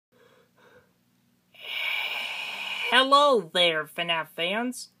Hello there, FNAF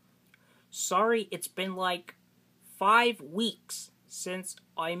fans. Sorry it's been like 5 weeks since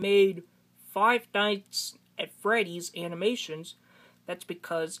I made Five Nights at Freddy's animations. That's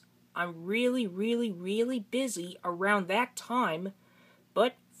because I'm really busy around that time,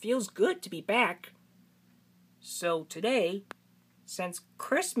 but feels good to be back. So today, since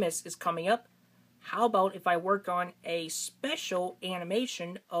Christmas is coming up, how about if I work on a special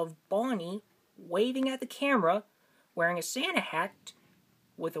animation of Bonnie waving at the camera, wearing a Santa hat,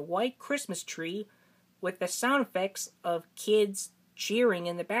 with a white Christmas tree, with the sound effects of kids cheering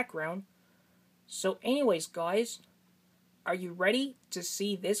in the background. So anyways, guys, are you ready to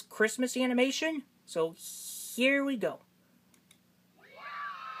see this Christmas animation? So here we go.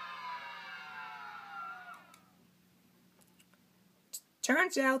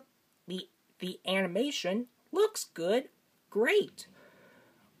 Turns out the animation looks good. Great.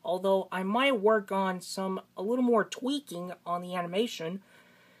 Although I might work on a little more tweaking on the animation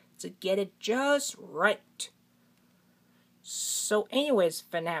to get it just right. So anyways,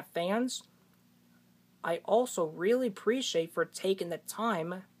 FNAF fans, I also really appreciate for taking the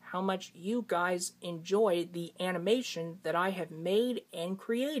time how much you guys enjoyed the animation that I have made and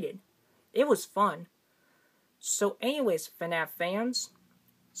created. It was fun. So anyways, FNAF fans,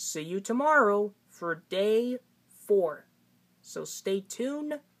 see you tomorrow for day 4. So stay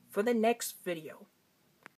tuned for the next video.